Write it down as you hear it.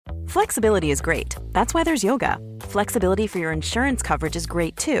Flexibility is great. That's why there's yoga. Flexibility for your insurance coverage is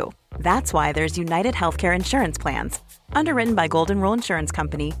great too. That's why there's United Healthcare Insurance Plans. Underwritten by Golden Rule Insurance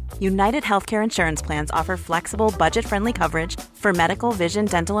Company, United Healthcare Insurance Plans offer flexible, budget-friendly coverage for medical, vision,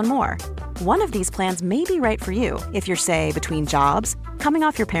 dental, and more. One of these plans may be right for you if you're, say, between jobs, coming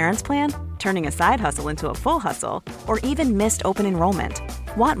off your parents' plan, turning a side hustle into a full hustle, or even missed open enrollment.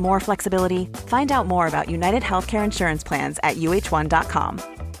 Want more flexibility? Find out more about United Healthcare Insurance Plans at uh1.com.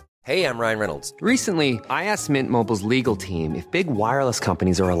 Hey, I'm Ryan Reynolds. Recently, I asked Mint Mobile's legal team if big wireless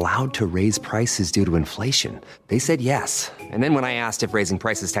companies are allowed to raise prices due to inflation. They said yes. And then when I asked if raising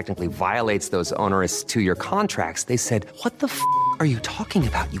prices technically violates those onerous two-year contracts, they said, "What the f*** are you talking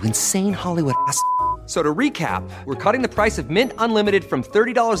about, you insane Hollywood ass f- So to recap, we're cutting the price of Mint Unlimited from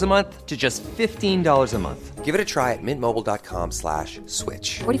 $30 a month to just $15 a month. Give it a try at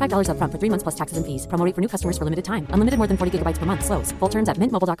mintmobile.com/switch. $45 up front for 3 months plus taxes and fees. Promo rate for new customers for limited time. Unlimited more than 40 gigabytes per month. Slows full terms at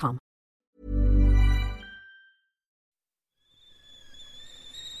mintmobile.com.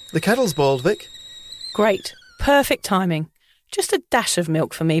 The kettle's boiled, Vic. Great. Perfect timing. Just a dash of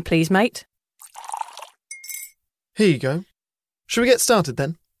milk for me, please, mate. Here you go. Shall we get started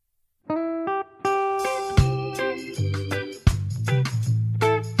then?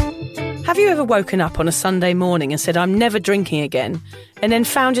 Have you ever woken up on a Sunday morning and said, "I'm never drinking again," and then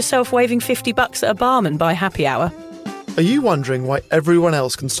found yourself waving $50 at a barman by happy hour? Are you wondering why everyone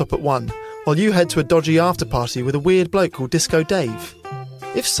else can stop at 1 while you head to a dodgy after-party with a weird bloke called Disco Dave?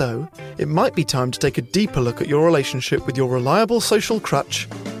 If so, it might be time to take a deeper look at your relationship with your reliable social crutch,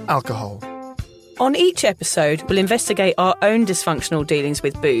 alcohol. On each episode, we'll investigate our own dysfunctional dealings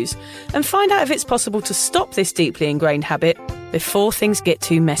with booze and find out if it's possible to stop this deeply ingrained habit before things get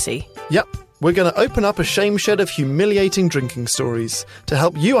too messy. Yep, we're going to open up a shame shed of humiliating drinking stories to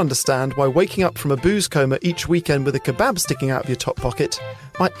help you understand why waking up from a booze coma each weekend with a kebab sticking out of your top pocket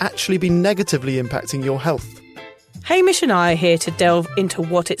might actually be negatively impacting your health. Hamish and I are here to delve into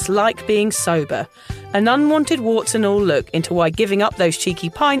what it's like being sober, an unwanted warts and all look into why giving up those cheeky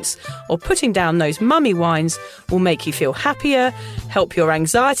pints or putting down those mummy wines will make you feel happier, help your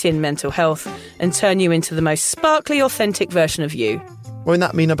anxiety and mental health, and turn you into the most sparkly, authentic version of you. Won't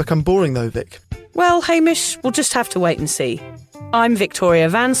that mean I become boring though, Vic? Well, Hamish, we'll just have to wait and see. I'm Victoria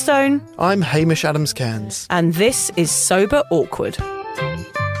Vanstone. I'm Hamish Adams-Cairns. And this is Sober Awkward.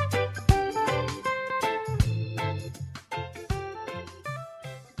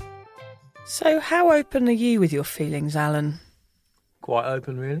 So how open are you with your feelings, Alan? Quite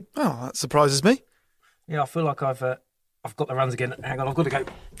open, really. Oh, that surprises me. Yeah, I feel like I've got the runs again. Hang on, I've got to go.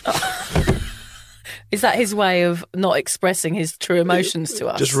 Is that his way of not expressing his true emotions to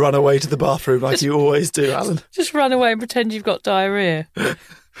us? Just run away to the bathroom like you always do, Alan. Just run away and pretend you've got diarrhoea.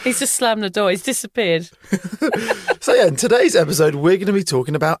 He's just slammed the door. He's disappeared. So yeah, in today's episode, we're going to be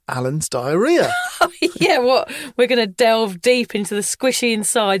talking about Alan's diarrhoea. Yeah, what? We're going to delve deep into the squishy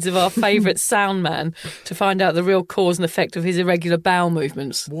insides of our favourite sound man to find out the real cause and effect of his irregular bowel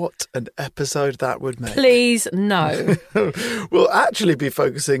movements. What an episode that would make. Please, no. We'll actually be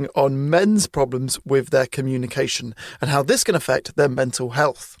focusing on men's problems with their communication and how this can affect their mental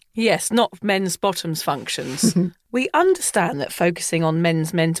health. Yes, not men's bottoms functions. We understand that focusing on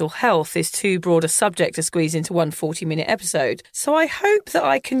men's mental health is too broad a subject to squeeze into one 40-minute episode, so I hope that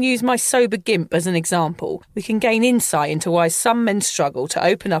I can use my sober gimp as an example. We can gain insight into why some men struggle to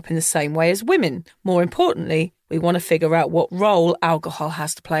open up in the same way as women. More importantly, we want to figure out what role alcohol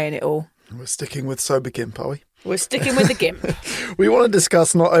has to play in it all. We're sticking with sober gimp, are we? We're sticking with the gimp. We want to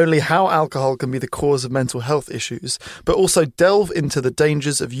discuss not only how alcohol can be the cause of mental health issues, but also delve into the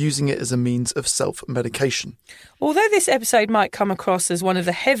dangers of using it as a means of self-medication. Although this episode might come across as one of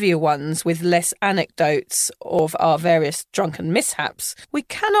the heavier ones with less anecdotes of our various drunken mishaps, we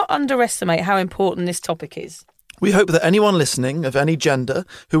cannot underestimate how important this topic is. We hope that anyone listening of any gender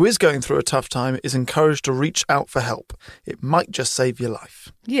who is going through a tough time is encouraged to reach out for help. It might just save your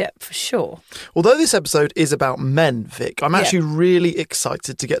life. Yeah, for sure. Although this episode is about men, Vic, I'm actually really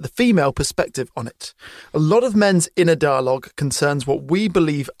excited to get the female perspective on it. A lot of men's inner dialogue concerns what we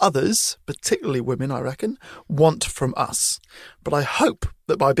believe others, particularly women, I reckon, want from us. But I hope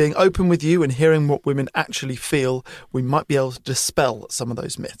that by being open with you and hearing what women actually feel, we might be able to dispel some of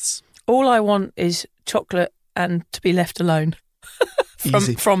those myths. All I want is chocolate and to be left alone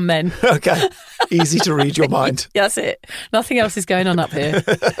from men. Okay, easy to read your mind. That's it. Nothing else is going on up here.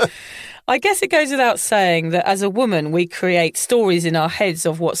 I guess it goes without saying that as a woman, we create stories in our heads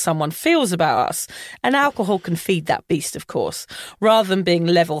of what someone feels about us. And alcohol can feed that beast, of course. Rather than being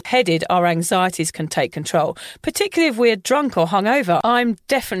level-headed, our anxieties can take control, particularly if we're drunk or hungover. I'm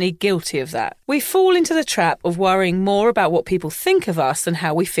definitely guilty of that. We fall into the trap of worrying more about what people think of us than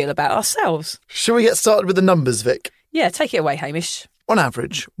how we feel about ourselves. Shall we get started with the numbers, Vic? Yeah, take it away, Hamish. On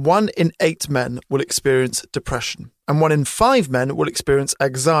average, 1 in 8 men will experience depression, and 1 in 5 men will experience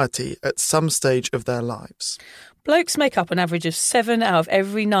anxiety at some stage of their lives. Blokes make up an average of 7 out of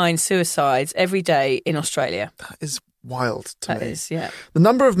every 9 suicides every day in Australia. That is wild to me. That is, yeah. The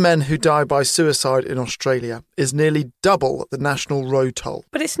number of men who die by suicide in Australia is nearly double the national road toll.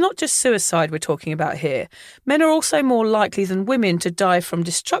 But it's not just suicide we're talking about here. Men are also more likely than women to die from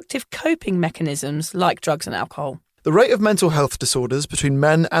destructive coping mechanisms like drugs and alcohol. The rate of mental health disorders between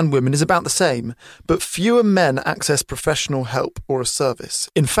men and women is about the same, but fewer men access professional help or a service.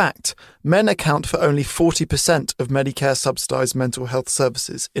 In fact, men account for only 40% of Medicare subsidised mental health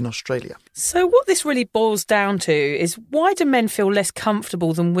services in Australia. So what this really boils down to is, why do men feel less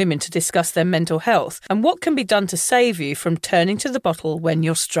comfortable than women to discuss their mental health? And what can be done to save you from turning to the bottle when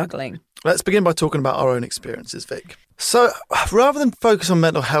you're struggling? Let's begin by talking about our own experiences, Vic. So rather than focus on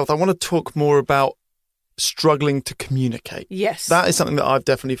mental health, I want to talk more about struggling to communicate. Yes. That is something that I've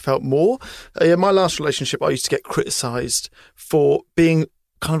definitely felt more. In my last relationship, I used to get criticised for being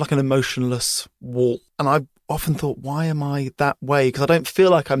kind of like an emotionless wall. And I often thought, why am I that way? Because I don't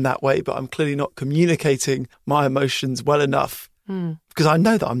feel like I'm that way, but I'm clearly not communicating my emotions well enough. Because I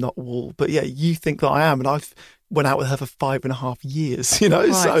know that I'm not a wall. But yeah, you think that I am. And I've went out with her for 5.5 years, you know,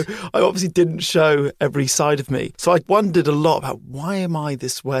 Right. So I obviously didn't show every side of me. So I wondered a lot about, why am I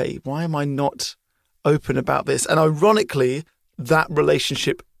this way? Why am I not open about this? And ironically, that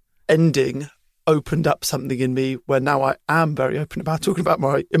relationship ending opened up something in me where now I am very open about talking about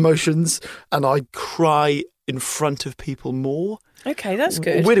my emotions, and I cry in front of people more. Okay, that's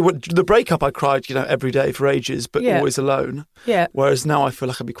good. Really, the breakup, I cried, every day for ages, but Yeah. always alone. Yeah. Whereas now I feel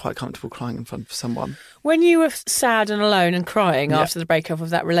like I'd be quite comfortable crying in front of someone. When you were sad and alone and crying Yeah. after the breakup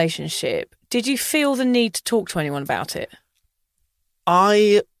of that relationship, did you feel the need to talk to anyone about it?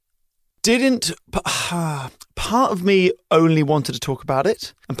 I didn't. Part of me only wanted to talk about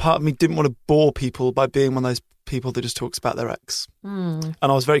it, and part of me didn't want to bore people by being one of those people that just talks about their ex. And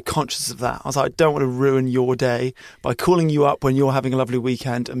I was very conscious of that. I was like, I don't want to ruin your day by calling you up when you're having a lovely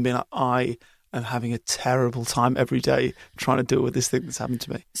weekend and being like, I am having a terrible time every day trying to deal with this thing that's happened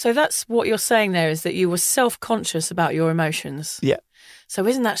to me. So that's what you're saying there, is that you were self-conscious about your emotions. Yeah. So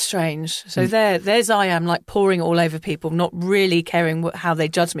isn't that strange? So there's I am, like, pouring it all over people, not really caring how they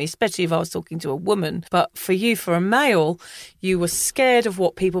judge me, especially if I was talking to a woman. But for you, for a male, you were scared of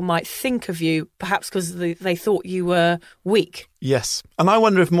what people might think of you, perhaps because they thought you were weak. Yes. And I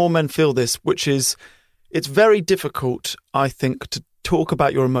wonder if more men feel this, which is, it's very difficult, I think, to talk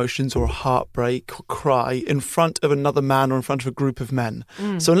about your emotions or a heartbreak or cry in front of another man or in front of a group of men.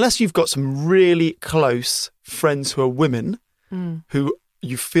 So unless you've got some really close friends who are women, who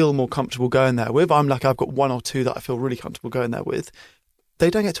you feel more comfortable going there with. I've got 1 or 2 that I feel really comfortable going there with.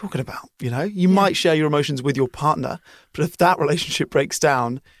 They don't get talking about, You might share your emotions with your partner, but if that relationship breaks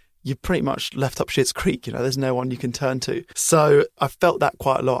down, you're pretty much left up shit's creek, There's no one you can turn to. So I felt that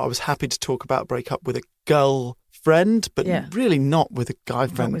quite a lot. I was happy to talk about breakup with a girlfriend, but really not with a guy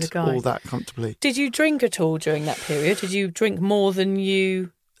friend with a guy. all that comfortably. Did you drink at all during that period? Did you drink more than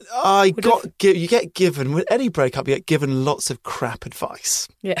you... You get given, with any breakup, you get given lots of crap advice.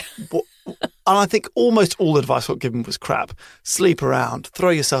 Yeah. And I think almost all the advice I got given was crap. Sleep around, throw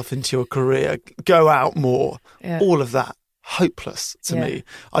yourself into your career, go out more. Yeah. All of that. Hopeless to me.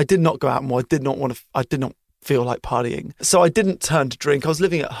 I did not go out more. I did not feel like partying. So I didn't turn to drink. I was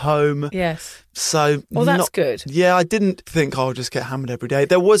living at home. Yes. So that's good. Yeah, I didn't think I'll just get hammered every day.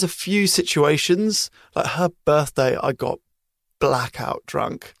 There was a few situations, like her birthday, I got blackout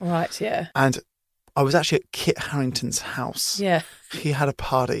drunk. Right, yeah. And I was actually at Kit Harington's house. Yeah. He had a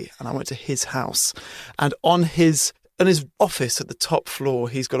party and I went to his house. And in his office at the top floor,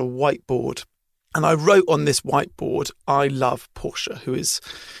 he's got a whiteboard. And I wrote on this whiteboard, I love Portia, who is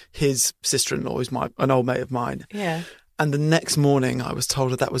his sister-in-law, who's an old mate of mine. Yeah. And the next morning I was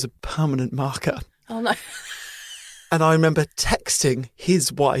told that was a permanent marker. Oh, no. And I remember texting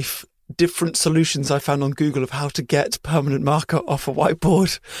his wife different solutions I found on Google of how to get permanent marker off a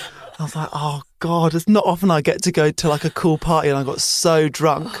whiteboard. I was like, oh God, it's not often I get to go to like a cool party, and I got so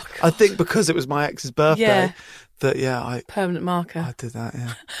drunk. I think because it was my ex's birthday that, permanent marker. I did that,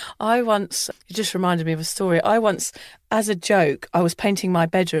 yeah. You just reminded me of a story. I once, as a joke, I was painting my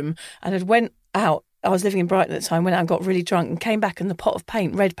bedroom and had went out I was living in Brighton at the time, went out and got really drunk and came back and the pot of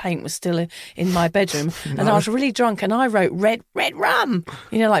paint, red paint, was still in my bedroom. And I was really drunk and I wrote red rum,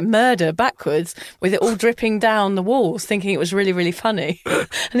 like murder backwards with it all dripping down the walls, thinking it was really, really funny.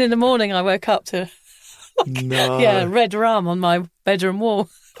 And in the morning I woke up to, red rum on my bedroom wall.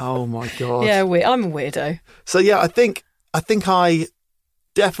 Oh my God. Yeah, I'm a weirdo. So yeah, I think I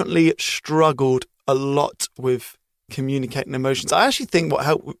definitely struggled a lot with communicating emotions. I actually think what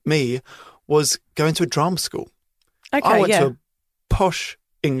helped me was going to a drama school. Okay, I went to a posh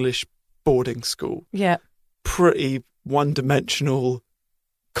English boarding school. Yeah. Pretty one-dimensional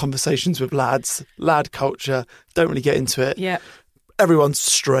conversations with lads, lad culture, don't really get into it. Yeah. Everyone's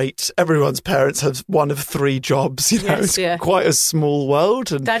straight. Everyone's parents have one of 3 jobs. It's quite a small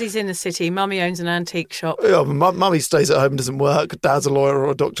world. And Daddy's in the city. Mummy owns an antique shop. Yeah, mummy stays at home and doesn't work. Dad's a lawyer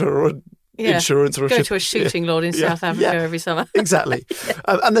or a doctor or insurance or go to a shooting lord in South Africa every summer. Exactly.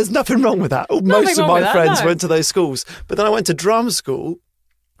 And there's nothing wrong with that. Most of my friends went to those schools. But then I went to drama school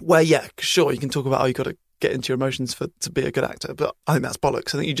where, sure, you can talk about how you got to get into your emotions to be a good actor. But I think that's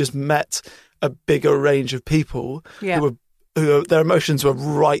bollocks. I think you just met a bigger range of people who their emotions were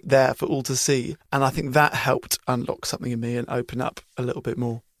right there for all to see. And I think that helped unlock something in me and open up a little bit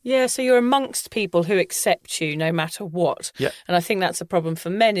more. Yeah, so you're amongst people who accept you no matter what. Yeah. And I think that's a problem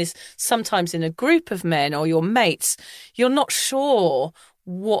for men is sometimes in a group of men or your mates, you're not sure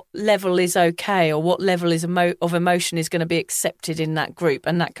what level is okay or what level is of emotion is going to be accepted in that group.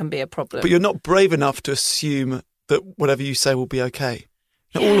 And that can be a problem. But you're not brave enough to assume that whatever you say will be okay.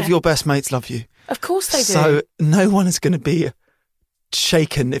 Now, all of your best mates love you. Of course they do. So no one is going to be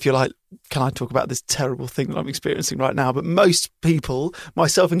shaken if you're like, can I talk about this terrible thing that I'm experiencing right now? But most people,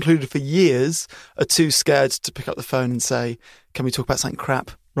 myself included for years, are too scared to pick up the phone and say, can we talk about something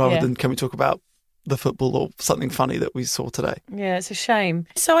crap rather than can we talk about the football or something funny that we saw today. Yeah, it's a shame.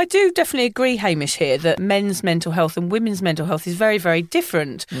 So I do definitely agree, Hamish, here that men's mental health and women's mental health is very, very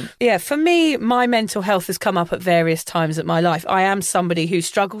different. Yeah, for me, my mental health has come up at various times in my life. I am somebody who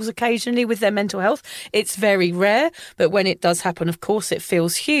struggles occasionally with their mental health. It's very rare, but when it does happen, of course, it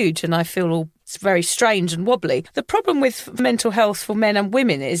feels huge and I feel it's very strange and wobbly. The problem with mental health for men and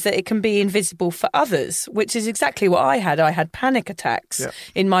women is that it can be invisible for others, which is exactly what I had. I had panic attacks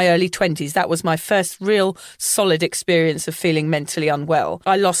in my early 20s. That was my first real solid experience of feeling mentally unwell.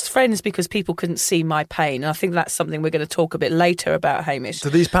 I lost friends because people couldn't see my pain. And I think that's something we're going to talk a bit later about, Hamish. Do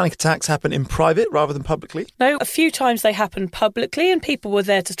these panic attacks happen in private rather than publicly? No, a few times they happened publicly and people were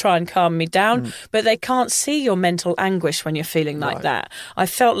there to try and calm me down, but they can't see your mental anguish when you're feeling like that. I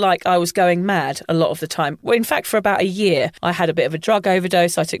felt like I was going mad a lot of the time. Well, in fact, for about a year, I had a bit of a drug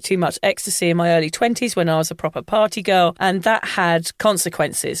overdose. I took too much ecstasy in my early 20s when I was a proper party girl, and that had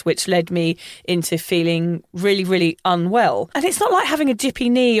consequences, which led me into feeling really, really unwell. And it's not like having a jippy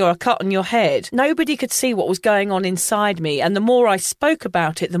knee or a cut on your head. Nobody could see what was going on inside me, and the more I spoke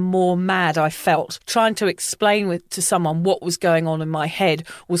about it, the more mad I felt. Trying to explain to someone what was going on in my head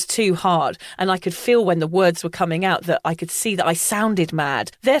was too hard, and I could feel when the words were coming out that I could see that I sounded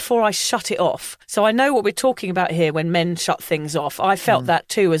mad. Therefore, I shut it off. So I know what we're talking about here when men shut things off. I felt that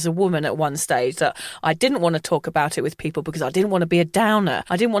too as a woman at one stage, that I didn't want to talk about it with people because I didn't want to be a downer.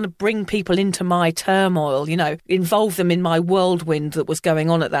 I didn't want to bring people into my turmoil, involve them in my whirlwind that was going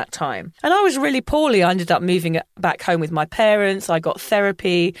on at that time. And I was really poorly. I ended up moving back home with my parents. I got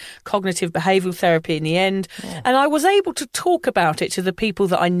therapy, cognitive behavioural therapy in the end. Yeah. And I was able to talk about it to the people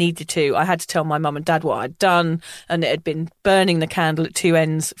that I needed to. I had to tell my mum and dad what I'd done, and it had been burning the candle at two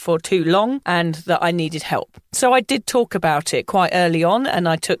ends for too long, and that I needed help. So I did talk about it quite early on, and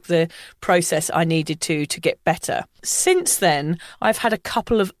I took the process I needed to get better. Since then, I've had a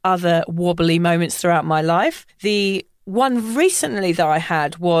couple of other wobbly moments throughout my life. The one recently that I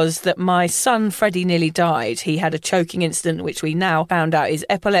had was that my son, Freddie, nearly died. He had a choking incident, which we now found out is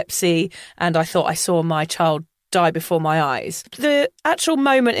epilepsy, and I thought I saw my child die before my eyes. The actual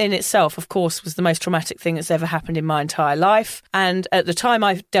moment in itself, of course, was the most traumatic thing that's ever happened in my entire life. And at the time,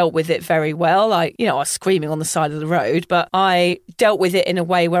 I dealt with it very well. I was screaming on the side of the road, but I dealt with it in a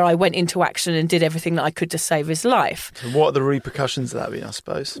way where I went into action and did everything that I could to save his life. So what are the repercussions of that been, I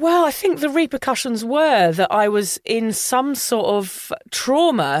suppose? Well, I think the repercussions were that I was in some sort of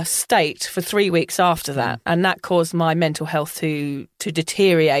trauma state for 3 weeks after that. And that caused my mental health to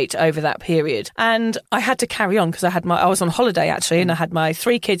deteriorate over that period. And I had to carry on because I was on holiday actually, and I had my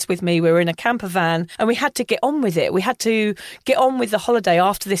 3 kids with me. We were in a camper van and we had to get on with it. We had to get on with the holiday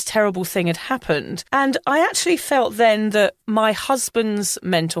after this terrible thing had happened. And I actually felt then that my husband's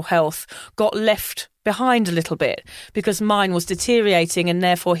mental health got left behind a little bit because mine was deteriorating, and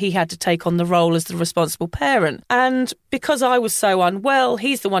therefore he had to take on the role as the responsible parent. And because I was so unwell,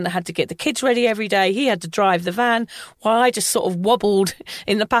 he's the one that had to get the kids ready every day. He had to drive the van while I just sort of wobbled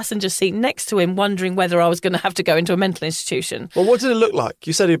in the passenger seat next to him, wondering whether I was going to have to go into a mental institution. Well, what did it look like?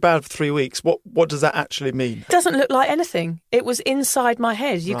 You said you're bad for 3 weeks. What does that actually mean? It doesn't look like anything. It was inside my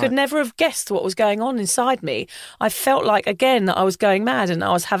head. You could never have guessed what was going on inside me. I felt like, again, that I was going mad and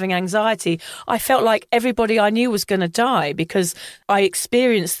I was having anxiety. I felt like everybody I knew was going to die because I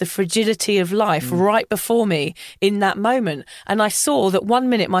experienced the fragility of life right before me in that moment. And I saw that 1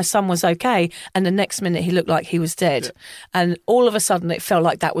 minute my son was okay and the next minute he looked like he was dead. Yeah. And all of a sudden it felt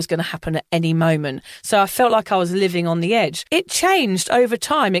like that was going to happen at any moment. So I felt like I was living on the edge. It changed over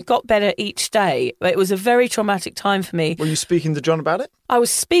time. It got better each day. It was a very traumatic time for me. Were you speaking to John about it? I was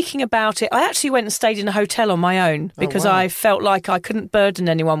speaking about it. I actually went and stayed in a hotel on my own because I felt like I couldn't burden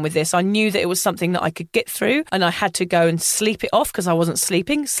anyone with this. I knew that it was something that I could get through, and I had to go and sleep it off because I wasn't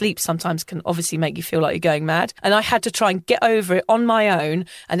sleeping. Sleep sometimes can obviously make you feel like you're going mad. And I had to try and get over it on my own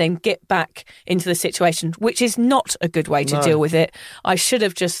and then get back into the situation, which is not a good way to deal with it. I should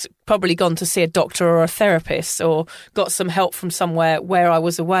have just probably gone to see a doctor or a therapist or got some help from somewhere where I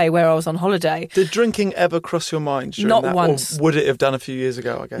was away, where I was on holiday. Did drinking ever cross your mind during Not that? once. Or would it have done a few years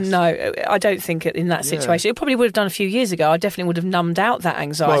ago, I guess? No, I don't think in that situation. It probably would have done a few years ago. I definitely would have numbed out that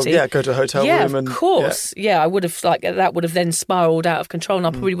anxiety. Well, go to a hotel room. Of course. Yeah, I would have, that would have then spiralled out of control and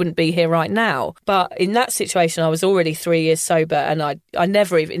I probably wouldn't be here right now. But in that situation, I was already 3 years sober and it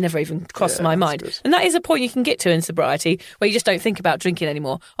never even crossed my mind. Good. And that is a point you can get to in sobriety where you just don't think about drinking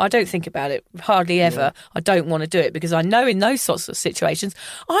anymore. I don't think about it hardly ever. Yeah. I don't want to do it because I know in those sorts of situations,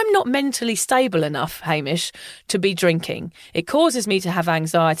 I'm not mentally stable enough, Hamish, to be drinking. It causes me to have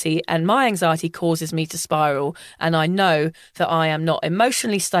anxiety and my anxiety causes me to spiral. And I know that I am not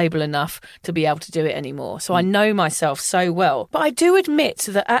emotionally stable enough to be able to do it anymore. So I know myself so well. But I do admit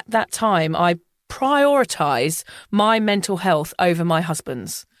that at that time, I prioritise my mental health over my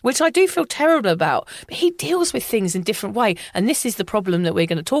husband's, which I do feel terrible about. But he deals with things in a different way. And this is the problem that we're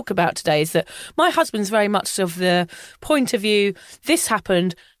going to talk about today, is that my husband's very much of the point of view, this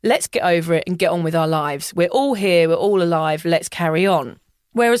happened, let's get over it and get on with our lives. We're all here, we're all alive, let's carry on.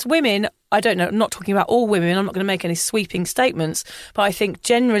 Whereas women, I don't know, I'm not talking about all women, I'm not going to make any sweeping statements, but I think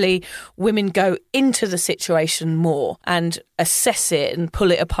generally women go into the situation more and assess it and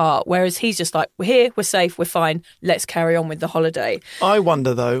pull it apart, whereas he's just like, we're here, we're safe, we're fine, let's carry on with the holiday. I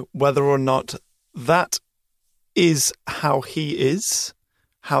wonder, though, whether or not that is how he is,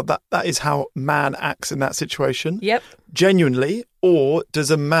 how that is how man acts in that situation. Yep. Genuinely, or does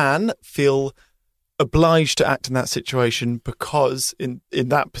a man feel obliged to act in that situation because in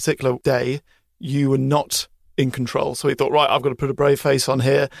that particular day you were not in control, so he thought, right, I've got to put a brave face on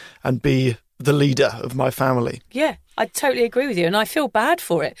here and be the leader of my family. Yeah, I totally agree with you and I feel bad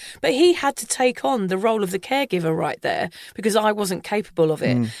for it. But he had to take on the role of the caregiver right there because I wasn't capable of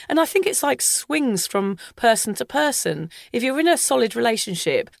it. And I think it's like swings from person to person. If you're in a solid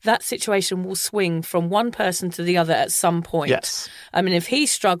relationship, that situation will swing from one person to the other at some point. Yes. I mean, if he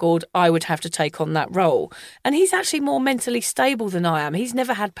struggled, I would have to take on that role. And he's actually more mentally stable than I am. He's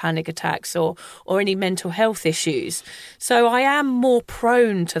never had panic attacks or any mental health issues. So I am more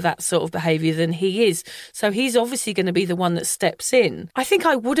prone to that sort of behaviour than he is. So he's obviously going to be the one that steps in. I think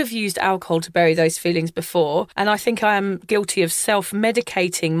I would have used alcohol to bury those feelings before, and I think I am guilty of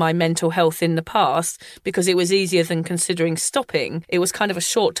self-medicating my mental health in the past because it was easier than considering stopping. It was kind of a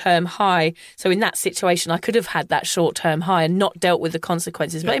short-term high, so in that situation I could have had that short-term high and not dealt with the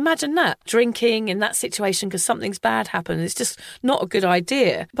consequences. But imagine that, drinking in that situation because something's bad happened. It's just not a good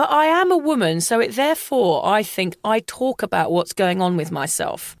idea. But I am a woman, so therefore I think I talk about what's going on with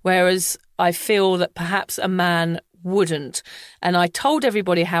myself, whereas I feel that perhaps a man wouldn't. And I told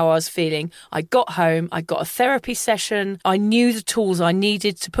everybody how I was feeling. I got home, I got a therapy session. I knew the tools I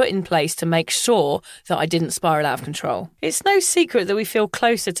needed to put in place to make sure that I didn't spiral out of control. It's no secret that we feel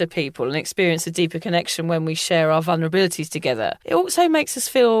closer to people and experience a deeper connection when we share our vulnerabilities together. It also makes us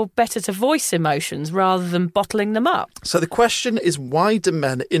feel better to voice emotions rather than bottling them up. So the question is, why do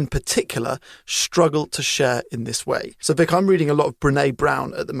men in particular struggle to share in this way? So Vic, I'm reading a lot of Brene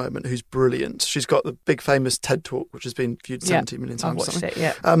Brown at the moment, who's brilliant. She's got the big famous TED Talk, which has been viewed 70 million times. I've watched it,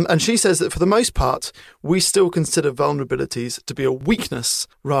 yeah. And she says that for the most part, we still consider vulnerabilities to be a weakness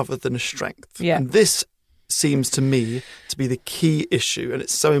rather than a strength. Yeah. And this seems to me to be the key issue. And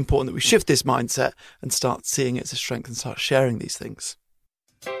it's so important that we shift this mindset and start seeing it as a strength and start sharing these things.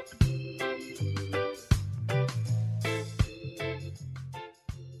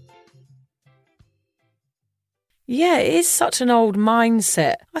 Yeah, it is such an old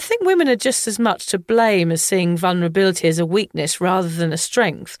mindset. I think women are just as much to blame as seeing vulnerability as a weakness rather than a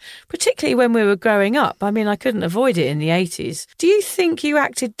strength, particularly when we were growing up. I mean, I couldn't avoid it in the 80s. Do you think you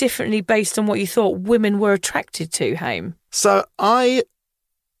acted differently based on what you thought women were attracted to, Haim? So I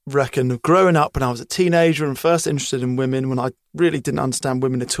reckon growing up when I was a teenager and first interested in women, when I really didn't understand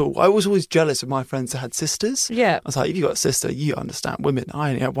women at all, I was always jealous of my friends that had sisters. Yeah. I was like, if you've got a sister, you understand women. I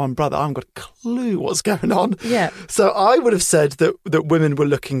only have one brother. I haven't got a clue what's going on. Yeah. So I would have said that women were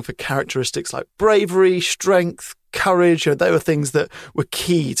looking for characteristics like bravery, strength, courage. They were things that were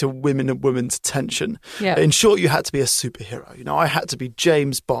key to women and women's attention. Yeah. In short, you had to be a superhero. I had to be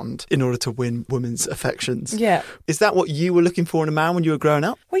James Bond in order to win women's affections. Yeah. Is that what you were looking for in a man when you were growing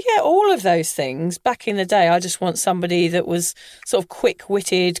up? Well, yeah, all of those things. Back in the day, I just want somebody that was sort of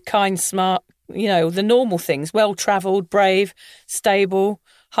quick-witted, kind, smart, the normal things, well-travelled, brave, stable,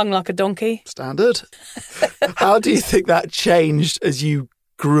 hung like a donkey. Standard. How do you think that changed as you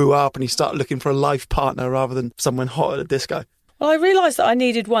grew up and you started looking for a life partner rather than someone hot at a disco? Well, I realised that I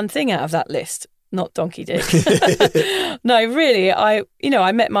needed one thing out of that list, not donkey dick. No, really, I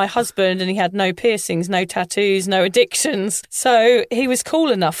met my husband and he had no piercings, no tattoos, no addictions. So he was cool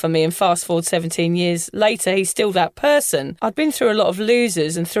enough for me, and fast forward 17 years later, he's still that person. I'd been through a lot of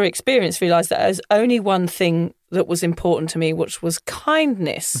losers and through experience realised that there's only one thing that was important to me, which was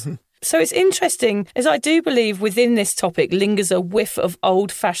kindness. So it's interesting, as I do believe within this topic lingers a whiff of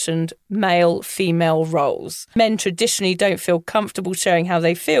old-fashioned male-female roles. Men traditionally don't feel comfortable sharing how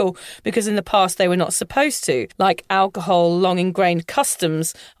they feel because in the past they were not supposed to. Like alcohol, long-ingrained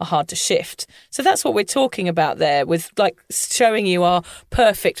customs are hard to shift. So that's what we're talking about there with like showing you our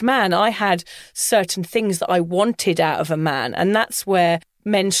perfect man. I had certain things that I wanted out of a man, and that's where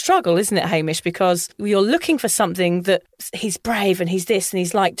men struggle, isn't it, Hamish? Because you're looking for something that he's brave and he's this and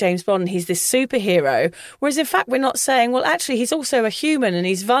he's like James Bond and he's this superhero. Whereas in fact, we're not saying, well, actually, he's also a human and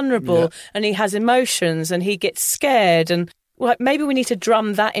he's vulnerable and he has emotions and he gets scared. And like maybe we need to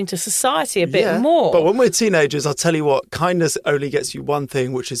drum that into society a bit more. But when we're teenagers, I'll tell you what, kindness only gets you one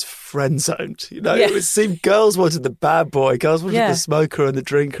thing, which is friend-zoned. It seemed girls wanted the bad boy, girls wanted the smoker and the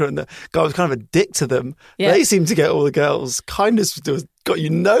drinker, and the guy was kind of a dick to them. Yeah. They seemed to get all the girls. Kindness got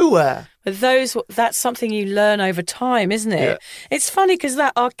you nowhere. But that's something you learn over time, isn't it? Yeah. It's funny because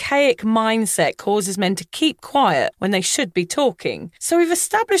that archaic mindset causes men to keep quiet when they should be talking. So we've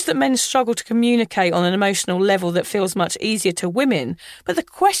established that men struggle to communicate on an emotional level that feels much easier to women. But the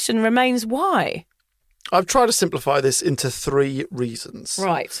question remains why? I've tried to simplify this into 3 reasons.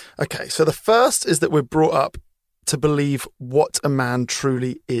 Right. Okay, so the first is that we're brought up to believe what a man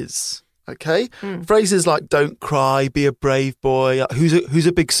truly is. Okay, phrases like "don't cry," "be a brave boy," "who's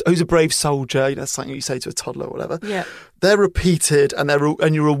a brave soldier." That's something you say to a toddler or whatever. Yeah, they're repeated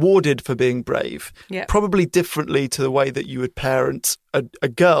and you're rewarded for being brave. Yeah, probably differently to the way that you would parent a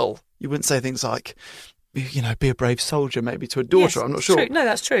girl. You wouldn't say things like, "be a brave soldier," maybe to a daughter. Yes, I'm not sure. True. No,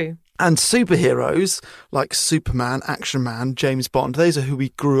 that's true. And superheroes like Superman, Action Man, James Bond, those are who we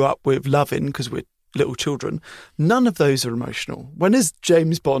grew up with loving because we're little children. None of those are emotional. When has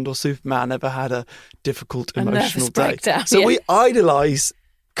James Bond or Superman ever had a difficult emotional day? Breakdown, so we idolise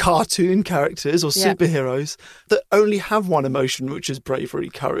cartoon characters or superheroes that only have one emotion, which is bravery,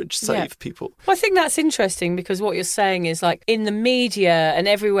 courage, save people. Well, I think that's interesting because what you're saying is like in the media and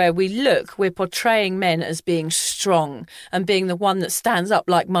everywhere we look, we're portraying men as being strong and being the one that stands up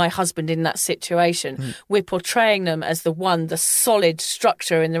like my husband in that situation. We're portraying them as the solid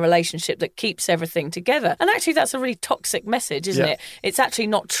structure in the relationship that keeps everything together. And actually that's a really toxic message, isn't it? It's actually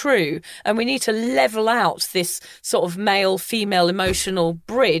not true. And we need to level out this sort of male-female emotional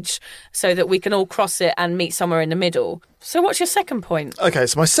bridge so that we can all cross it and meet somewhere in the middle. So what's your second point? Okay,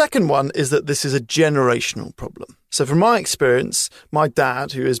 so my second one is that this is a generational problem. So from my experience, my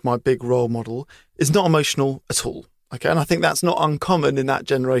dad, who is my big role model, is not emotional at all. Okay, and I think that's not uncommon in that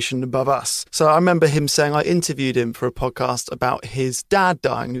generation above us. So I remember him saying, I interviewed him for a podcast about his dad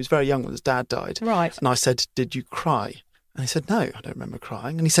dying. He was very young when his dad died. Right. And I said, did you cry? And he said, no, I don't remember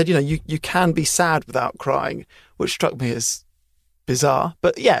crying. And he said, you can be sad without crying, which struck me as bizarre.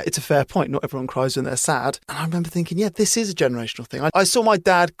 But yeah, it's a fair point. Not everyone cries when they're sad. And I remember thinking, this is a generational thing. I saw my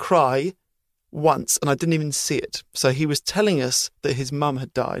dad cry once and I didn't even see it. So he was telling us that his mum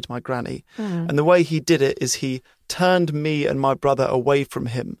had died, my granny. And the way he did it is he turned me and my brother away from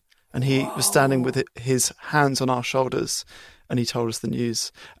him. And he was standing with his hands on our shoulders. And he told us the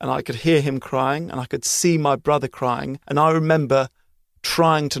news. And I could hear him crying and I could see my brother crying. And I remember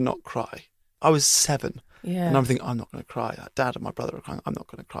trying to not cry. I was 7. Yeah. And I'm thinking, I'm not going to cry. Dad and my brother are crying. I'm not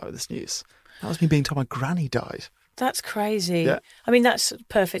going to cry with this news. That was me being told my granny died. That's crazy. Yeah. I mean, that's a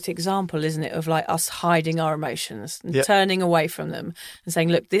perfect example, isn't it, of like us hiding our emotions and Yeah. turning away from them and saying,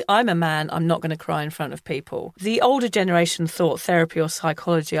 look, I'm a man, I'm not going to cry in front of people. The older generation thought therapy or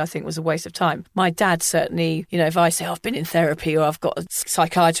psychology, I think, was a waste of time. My dad certainly, you know, if I say I've been in therapy or I've got a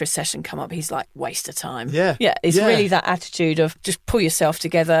psychiatrist session come up, he's like, waste of time. Yeah. Yeah. It's Yeah. really that attitude of just pull yourself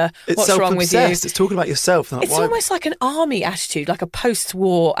together. It's What's wrong with you? self-obsessed. It's talking about yourself. Not It's why- almost like an army attitude, like a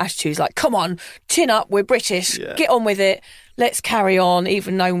post-war attitude. It's like, come on, chin up, we're British, Yeah. get on with it. Let's carry on,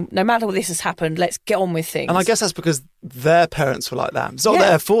 even though no matter what this has happened, let's get on with things. And I guess that's because their parents were like that. It's not Yeah.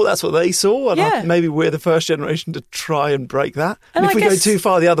 their fault. That's what they saw. And Yeah. maybe we're the first generation to try and break that. And And if I we guess- go too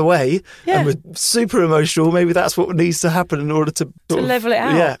far the other way Yeah. and we're super emotional, maybe that's what needs to happen in order to to level it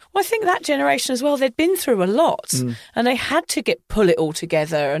out. Yeah. Well, I think that generation as well, they'd been through a lot Mm. and they had to pull it all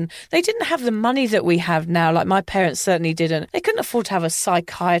together, and they didn't have the money that we have now. Like my parents certainly didn't. They couldn't afford to have a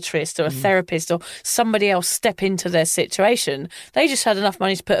psychiatrist or a Mm. therapist or somebody else step into their situation. They just had enough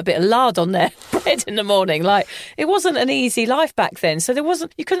money to put a bit of lard on their bread in the morning. Like, it wasn't an easy life back then. So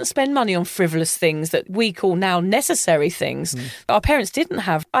you couldn't spend money on frivolous things that we call now necessary things. Our parents didn't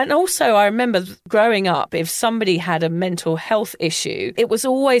have. And also I remember growing up, if somebody had a mental health issue, it was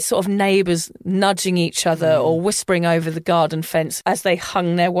always sort of neighbours nudging each other or whispering over the garden fence as they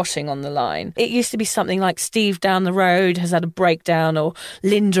hung their washing on the line. It used to be something like Steve down the road has had a breakdown, or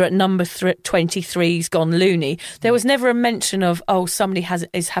Linda at number 23's gone loony. There was never a mention of, oh, somebody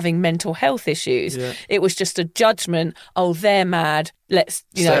is having mental health issues. Yeah. It was just a judgment. Oh, they're mad. Let's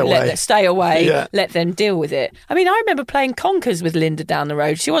Stay away. let's stay away. Yeah. Let them deal with it. I mean, I remember playing conkers with Linda down the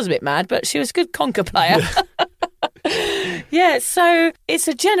road. She was a bit mad, but she was a good conker player. Yeah, so it's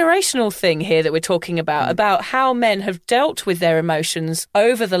a generational thing here that we're talking about how men have dealt with their emotions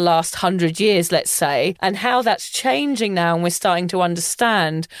over the last 100 years, let's say, and how that's changing now, and we're starting to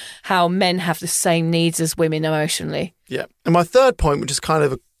understand how men have the same needs as women emotionally. Yeah. And my third point, which is kind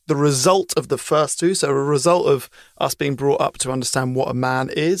of the result of the first two, so a result of us being brought up to understand what a man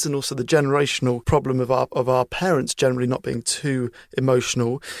is, and also the generational problem of our parents generally not being too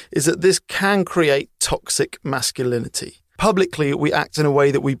emotional, is that this can create toxic masculinity. Publicly, we act in a way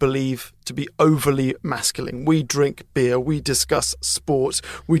that we believe to be overly masculine. We drink beer, we discuss sport,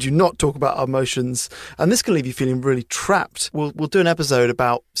 we do not talk about our emotions, and this can leave you feeling really trapped. We'll do an episode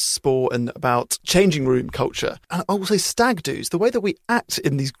about sport and about changing room culture. And I will say stag do's, the way that we act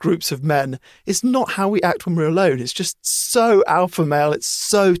in these groups of men is not how we act when we're alone. It's just so alpha male, it's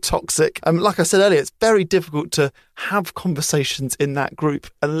so toxic. Like I said earlier, it's very difficult to have conversations in that group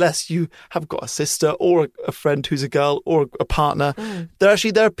unless you have got a sister or a friend who's a girl or a partner. There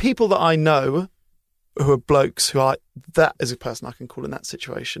are people that I know who are blokes who are, that is a person I can call in that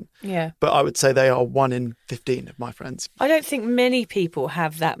situation. Yeah. But I would say they are 1 in 15 of my friends. I don't think many people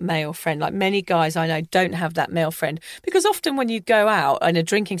have that male friend. Like many guys I know don't have that male friend, because often when you go out in a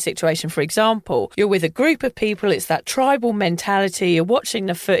drinking situation, for example, you're with a group of people, it's that tribal mentality, you're watching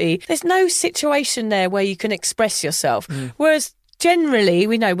the footy. There's no situation there where you can express yourself. Whereas generally,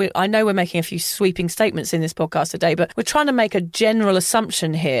 I know we're making a few sweeping statements in this podcast today, but we're trying to make a general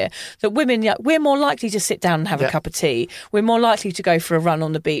assumption here that women, we're more likely to sit down and have a cup of tea. We're more likely to go for a run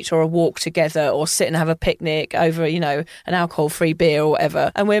on the beach or a walk together or sit and have a picnic over, an alcohol-free beer or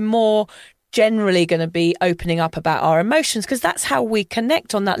whatever. And we're more generally going to be opening up about our emotions, because that's how we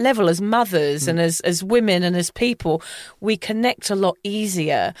connect on that level as mothers and as women and as people. We connect a lot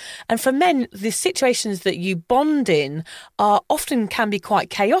easier. And for men, the situations that you bond in often can be quite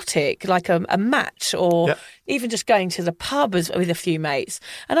chaotic, like a match or even just going to the pub with a few mates.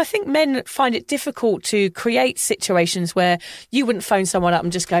 And I think men find it difficult to create situations where you wouldn't phone someone up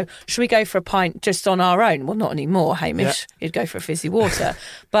and just go, should we go for a pint just on our own? Well, not anymore, Hamish. You'd go for a fizzy water.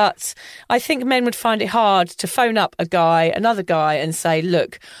 But I think men would find it hard to phone up another guy and say,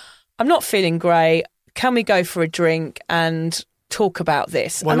 look, I'm not feeling great. Can we go for a drink and talk about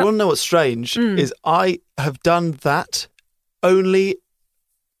this? Well, I want to know what's strange is I have done that, only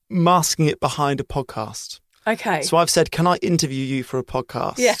masking it behind a podcast. Okay. So I've said, can I interview you for a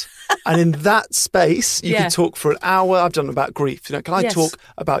podcast? Yeah. And in that space, you can talk for an hour. I've done about grief. Can I talk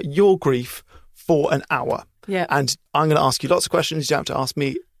about your grief for an hour? Yeah. And I'm going to ask you lots of questions. You don't have to ask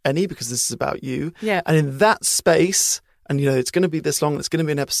me any, because this is about you. Yeah. And in that space, and it's going to be this long, it's going to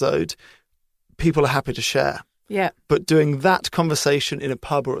be an episode, people are happy to share. Yeah. But doing that conversation in a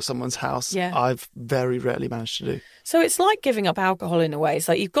pub or at someone's house, I've very rarely managed to do. So it's like giving up alcohol in a way. It's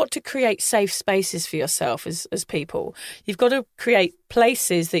like you've got to create safe spaces for yourself as people. You've got to create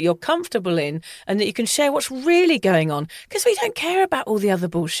places that you're comfortable in and that you can share what's really going on, because we don't care about all the other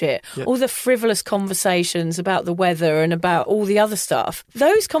bullshit, all the frivolous conversations about the weather and about all the other stuff.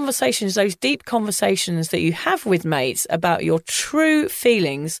 Those conversations, those deep conversations that you have with mates about your true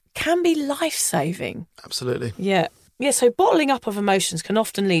feelings can be life-saving. Absolutely. Yeah. Yeah, so bottling up of emotions can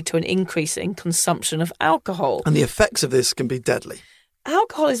often lead to an increase in consumption of alcohol. And the effects of this can be deadly.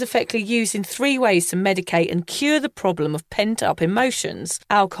 Alcohol is effectively used in 3 ways to medicate and cure the problem of pent-up emotions.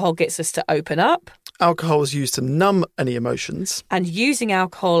 Alcohol gets us to open up. Alcohol is used to numb any emotions. And using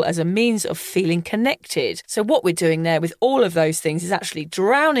alcohol as a means of feeling connected. So what we're doing there with all of those things is actually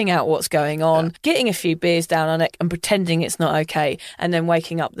drowning out what's going on, getting a few beers down our neck and pretending it's not okay, and then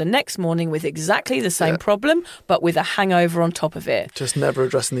waking up the next morning with exactly the same problem, but with a hangover on top of it. Just never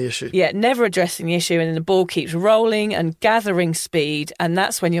addressing the issue. Yeah, never addressing the issue, and then the ball keeps rolling and gathering speed, and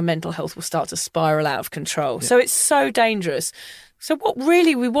that's when your mental health will start to spiral out of control. So it's so dangerous. So what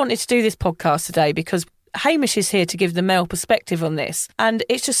really we wanted to do this podcast today, because Hamish is here to give the male perspective on this. And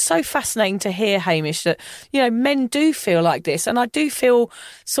it's just so fascinating to hear, Hamish, that, you know, men do feel like this. And I do feel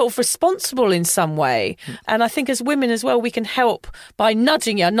sort of responsible in some way. And I think as women as well, we can help by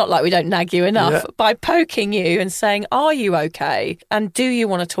nudging you, not like we don't nag you enough, by poking you and saying, are you okay? And do you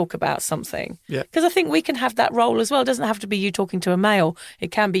want to talk about something? Because I think we can have that role as well. It doesn't have to be you talking to a male.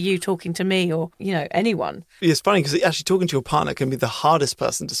 It can be you talking to me or, you know, anyone. It's funny because actually talking to your partner can be the hardest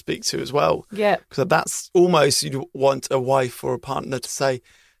person to speak to as well. Yeah. Because that's almost, you'd want a wife or a partner to say,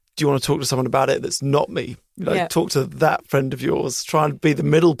 do you want to talk to someone about it that's not me? You know, talk to that friend of yours. Try and be the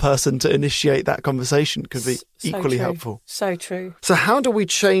middle person to initiate that conversation could be equally helpful. So true. So how do we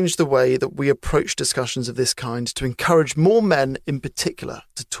change the way that we approach discussions of this kind to encourage more men in particular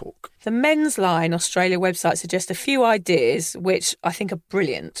to talk? The Men's Line Australia website suggests a few ideas which I think are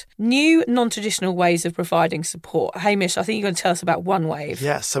brilliant. New non-traditional ways of providing support. Hamish, I think you're going to tell us about One Wave.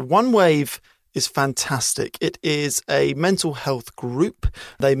 Yeah, so One Wave is fantastic. It is a mental health group.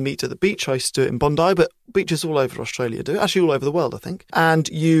 They meet at the beach. I used to do it in Bondi, but beaches all over Australia do. Actually, all over the world, I think. And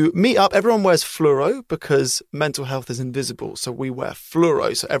you meet up. Everyone wears fluoro because mental health is invisible. So we wear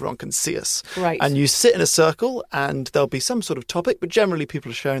fluoro so everyone can see us. Right. And you sit in a circle and there'll be some sort of topic, but generally people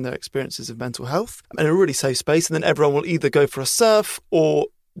are sharing their experiences of mental health in a really safe space. And then everyone will either go for a surf or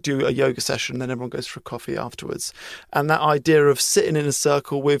do a yoga session, and then everyone goes for a coffee afterwards. And that idea of sitting in a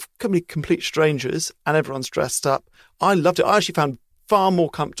circle with complete strangers and everyone's dressed up, I loved it. I actually found far more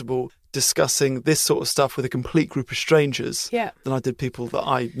comfortable discussing this sort of stuff with a complete group of strangers than I did people that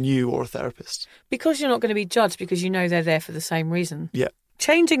I knew or a therapist. Because you're not going to be judged because you know they're there for the same reason. Yeah.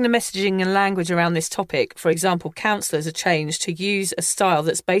 Changing the messaging and language around this topic. For example, counsellors are changed to use a style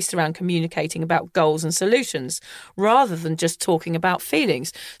that's based around communicating about goals and solutions rather than just talking about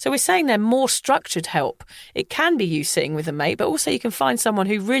feelings. So we're saying they're more structured help. It can be you sitting with a mate, but also you can find someone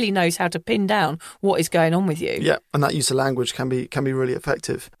who really knows how to pin down what is going on with you. Yeah, and that use of language can be really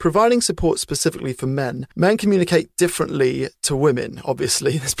effective. Providing support specifically for men. Men communicate differently to women,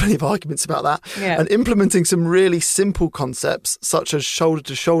 obviously. There's plenty of arguments about that. Yeah. And implementing some really simple concepts such as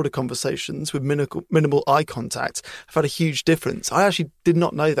shoulder-to-shoulder conversations with minimal eye contact have had a huge difference. I actually did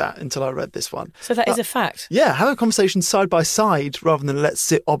not know that until I read this one. So that is a fact? Yeah, have a conversation side by side rather than let's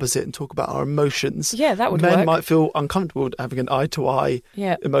sit opposite and talk about our emotions. Yeah, that would work. Men might feel uncomfortable having an eye-to-eye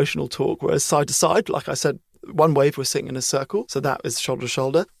emotional talk, whereas side-to-side, like I said, One Wave, we're sitting in a circle, so that is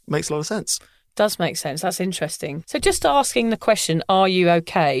shoulder-to-shoulder. Makes a lot of sense. Does make sense. That's interesting. So just asking the question, are you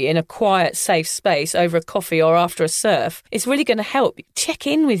okay, in a quiet, safe space over a coffee or after a surf is really going to help. Check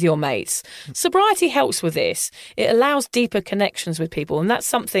in with your mates. Sobriety helps with this. It allows deeper connections with people. And that's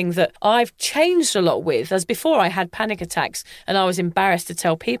something that I've changed a lot with. As before, I had panic attacks and I was embarrassed to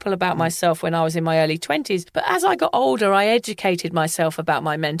tell people about myself when I was in my early 20s. But as I got older, I educated myself about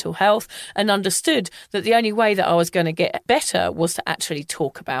my mental health and understood that the only way that I was going to get better was to actually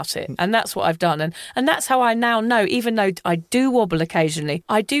talk about it. And that's what I've done. And that's how I now know, even though I do wobble occasionally,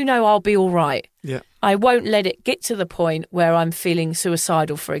 I do know I'll be all right. Yeah. I won't let it get to the point where I'm feeling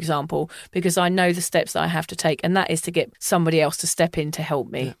suicidal, for example, because I know the steps that I have to take, and that is to get somebody else to step in to help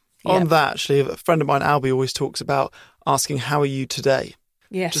me. Yeah. On that, actually, a friend of mine, Albie, always talks about asking, how are you today?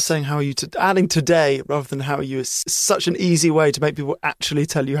 Yes. Just saying, how are you? Adding today rather than how are you is such an easy way to make people actually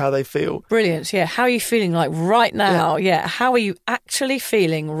tell you how they feel. Brilliant. Yeah. How are you feeling like right now? Yeah. How are you actually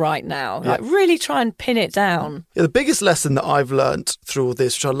feeling right now? Yeah. Like really try and pin it down. Yeah, the biggest lesson that I've learnt through all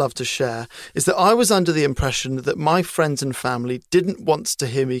this, which I'd love to share, is that I was under the impression that my friends and family didn't want to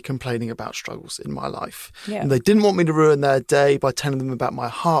hear me complaining about struggles in my life. Yeah. And they didn't want me to ruin their day by telling them about my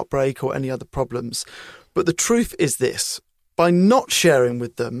heartbreak or any other problems. But the truth is this. By not sharing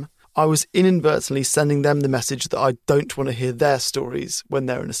with them, I was inadvertently sending them the message that I don't want to hear their stories when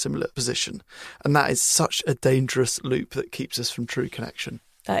they're in a similar position. And that is such a dangerous loop that keeps us from true connection.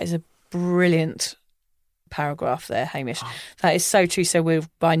 That is a brilliant paragraph there, Hamish. That is so true. So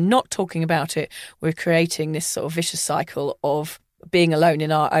by not talking about it, we're creating this sort of vicious cycle of being alone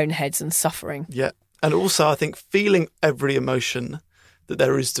in our own heads and suffering. Yeah. And also, I think feeling every emotion that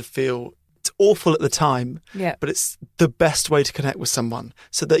there is to feel, it's awful at the time, but it's the best way to connect with someone.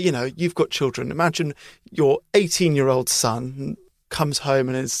 So that, you've got children. Imagine your 18-year-old son comes home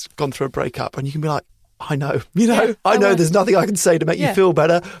and has gone through a breakup, and you can be like, I know, I know there's nothing I can say to make you feel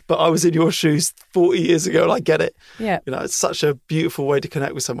better, but I was in your shoes 40 years ago and I get it. Yeah. It's such a beautiful way to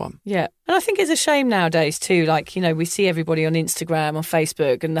connect with someone. Yeah. And I think it's a shame nowadays too, we see everybody on Instagram, on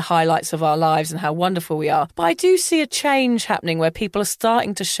Facebook and the highlights of our lives and how wonderful we are. But I do see a change happening where people are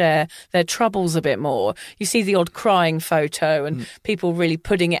starting to share their troubles a bit more. You see the odd crying photo and people really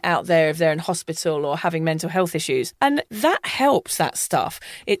putting it out there if they're in hospital or having mental health issues. And that helps, that stuff.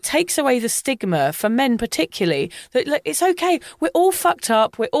 It takes away the stigma for men particularly, that it's okay, we're all fucked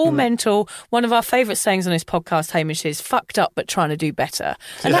up, we're all mental. One of our favourite sayings on this podcast, Hamish, is fucked up but trying to do better.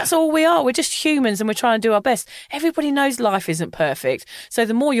 And that's all we are. We're just humans and we're trying to do our best. Everybody knows life isn't perfect. So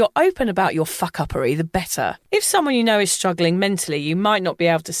the more you're open about your fuck-uppery, the better. If someone you know is struggling mentally, you might not be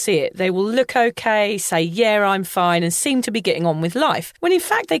able to see it. They will look okay, say, yeah, I'm fine, and seem to be getting on with life. When in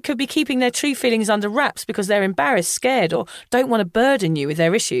fact they could be keeping their true feelings under wraps because they're embarrassed, scared, or don't want to burden you with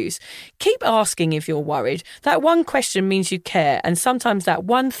their issues. Keep asking if you're worried. That one question means you care, and sometimes that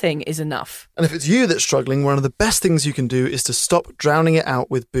one thing is enough. And if it's you that's struggling, one of the best things you can do is to stop drowning it out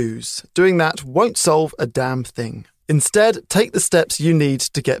with booze. Doing that won't solve a damn thing. Instead, take the steps you need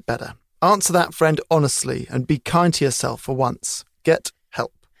to get better. Answer that friend honestly and be kind to yourself for once. Get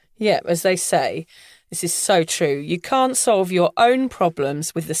help. Yeah, as they say, this is so true. You can't solve your own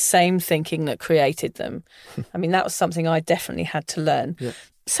problems with the same thinking that created them. I mean, that was something I definitely had to learn. Yeah.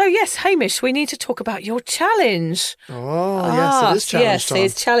 So, yes, Hamish, we need to talk about your challenge. Oh, yes, it is challenge time.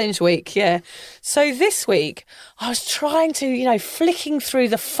 Yes, it's challenge week, yeah. So this week, I was trying to, flicking through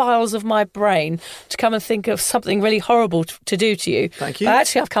the files of my brain to come and think of something really horrible to do to you. Thank you. But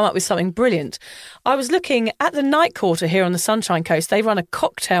actually, I've come up with something brilliant. I was looking at the Night Quarter here on the Sunshine Coast. They run a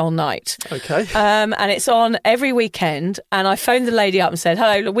cocktail night. Okay. And it's on every weekend. And I phoned the lady up and said,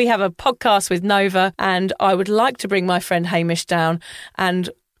 hello, we have a podcast with Nova and I would like to bring my friend Hamish down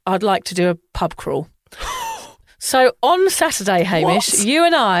and I'd like to do a pub crawl. So on Saturday, Hamish, you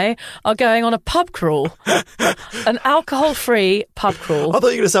and I are going on a pub crawl, an alcohol-free pub crawl. I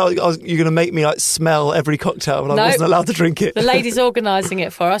thought you were going to say you're going to make me smell every cocktail when I wasn't allowed to drink it. The lady's organising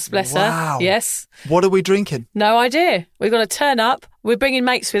it for us, bless her. Yes. What are we drinking? No idea. We've got to turn up. We're bringing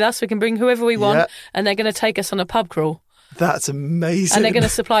mates with us. We can bring whoever we want, and they're going to take us on a pub crawl. That's amazing. And they're going to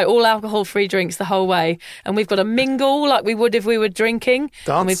supply all alcohol-free drinks the whole way. And we've got to mingle like we would if we were drinking.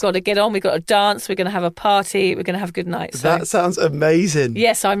 Dance. And we've got to get on. We've got to dance. We're going to have a party. We're going to have a good night. So. That sounds amazing.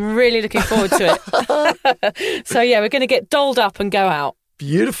 Yes, I'm really looking forward to it. So, yeah, we're going to get dolled up and go out.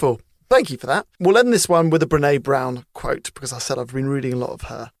 Beautiful. Thank you for that. We'll end this one with a Brené Brown quote, because I said I've been reading a lot of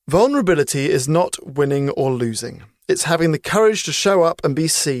her. Vulnerability is not winning or losing. It's having the courage to show up and be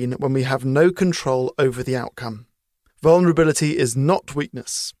seen when we have no control over the outcome. Vulnerability is not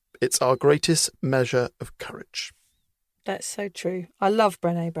weakness. It's our greatest measure of courage. That's so true. I love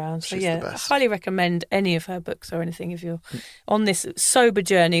Brené Brown. So, She's yeah, the best. I highly recommend any of her books or anything if you're on this sober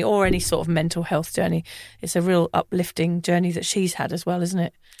journey or any sort of mental health journey. It's a real uplifting journey that she's had as well, isn't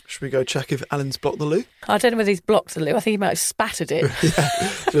it? Should we go check if Alan's blocked the loo? I don't know whether he's blocked the loo. I think he might have spattered it.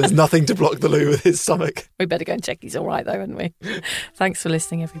 There's nothing to block the loo with his stomach. We better go and check he's all right, though, hadn't we? Thanks for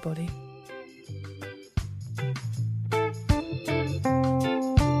listening, everybody.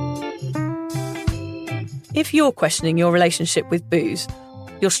 If you're questioning your relationship with booze,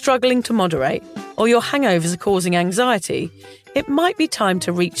 you're struggling to moderate, or your hangovers are causing anxiety, it might be time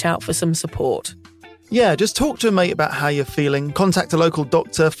to reach out for some support. Yeah, just talk to a mate about how you're feeling, contact a local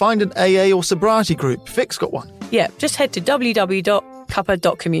doctor, find an AA or sobriety group. Vic's got one. Yeah, just head to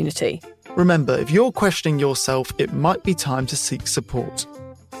www.cuppa.community. Remember, if you're questioning yourself, it might be time to seek support.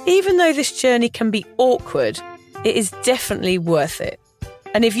 Even though this journey can be awkward, it is definitely worth it.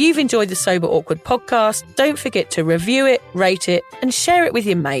 And if you've enjoyed the Sober Awkward podcast, don't forget to review it, rate it, and share it with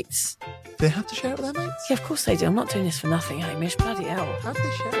your mates. Do they have to share it with their mates? Yeah, of course they do. I'm not doing this for nothing, Hamish. Bloody hell. How do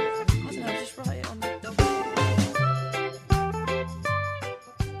they share it? I don't know, just write it on the...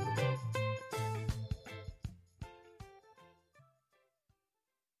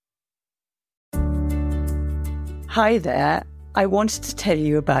 Hi there. I wanted to tell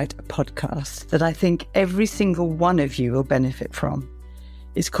you about a podcast that I think every single one of you will benefit from.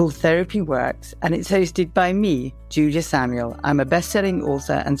 It's called Therapy Works, and it's hosted by me, Julia Samuel. I'm a best-selling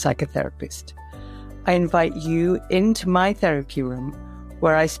author and psychotherapist. I invite you into my therapy room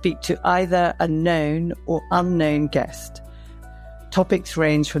where I speak to either a known or unknown guest. Topics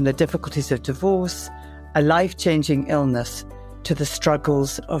range from the difficulties of divorce, a life-changing illness, to the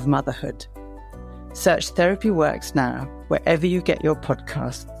struggles of motherhood. Search Therapy Works now wherever you get your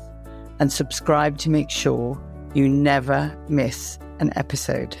podcasts and subscribe to make sure you never miss an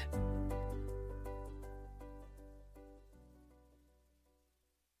episode.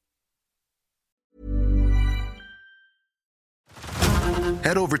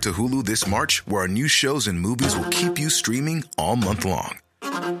 Head over to Hulu this March, where our new shows and movies will keep you streaming all month long.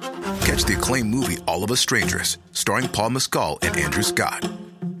 Catch the acclaimed movie All of Us Strangers, starring Paul Mescal and Andrew Scott.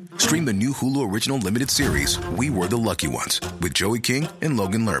 Stream the new Hulu original limited series We Were the Lucky Ones with Joey King and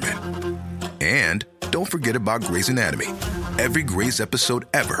Logan Lerman. And don't forget about Grey's Anatomy. Every Grey's episode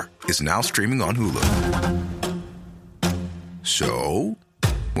ever is now streaming on Hulu. So,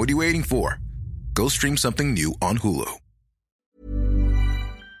 what are you waiting for? Go stream something new on Hulu.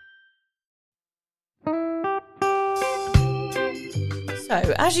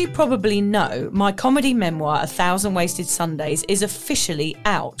 So, as you probably know, my comedy memoir, 1,000 Wasted Sundays, is officially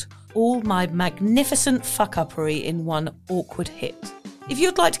out. All my magnificent fuck-uppery in one awkward hit. If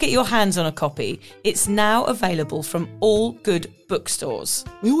you'd like to get your hands on a copy, it's now available from all good bookstores.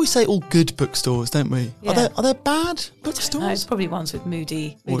 We always say all good bookstores, don't we? Yeah. Are there bad No, bookstores? it's probably ones with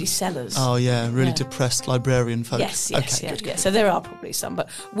moody sellers. Oh yeah, really Yeah. depressed librarian folk. Yes, Okay, good. yeah. So there are probably some, but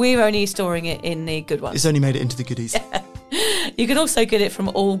we're only storing it in the good ones. It's only made it into the goodies. You can also get it from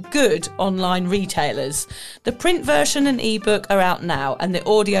all good online retailers. The print version and ebook are out now, and the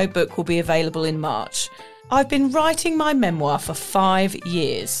audiobook will be available in March. I've been writing my memoir for 5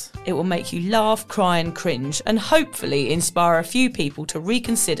 years. It will make you laugh, cry and cringe, and hopefully inspire a few people to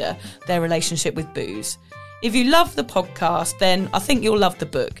reconsider their relationship with booze. If you love the podcast, then I think you'll love the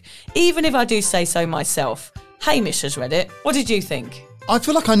book, even if I do say so myself. Hamish has read it. What did you think? I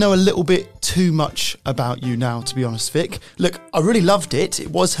feel like I know a little bit too much about you now, to be honest, Vic. Look, I really loved it. It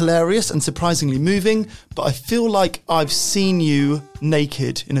was hilarious and surprisingly moving, but I feel like I've seen you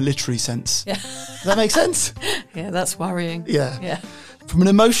naked in a literary sense. Yeah. Does that make sense? Yeah, that's worrying. Yeah. From an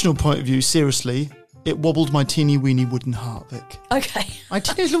emotional point of view, seriously, it wobbled my teeny weeny wooden heart, Vic. Okay. My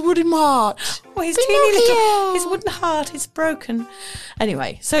teeny little wooden heart. Well, his teeny little, his wooden heart is broken.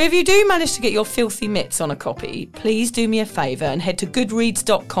 Anyway, so if you do manage to get your filthy mitts on a copy, please do me a favour and head to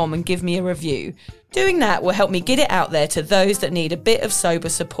goodreads.com and give me a review. Doing that will help me get it out there to those that need a bit of sober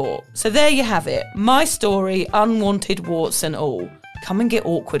support. So there you have it. My story, unwanted warts and all. Come and get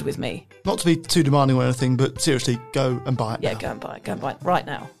awkward with me. Not to be too demanding or anything, but seriously, go and buy it Yeah, now. go and buy it. Go and buy it right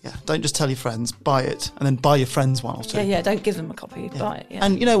now. Yeah, don't just tell your friends, buy it, and then buy your friends one or two. Yeah, don't give them a copy. Buy it, yeah.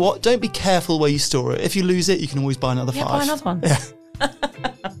 And you know what? Don't be careful where you store it. If you lose it, you can always buy another 5. Buy another one.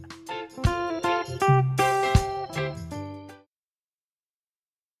 Yeah.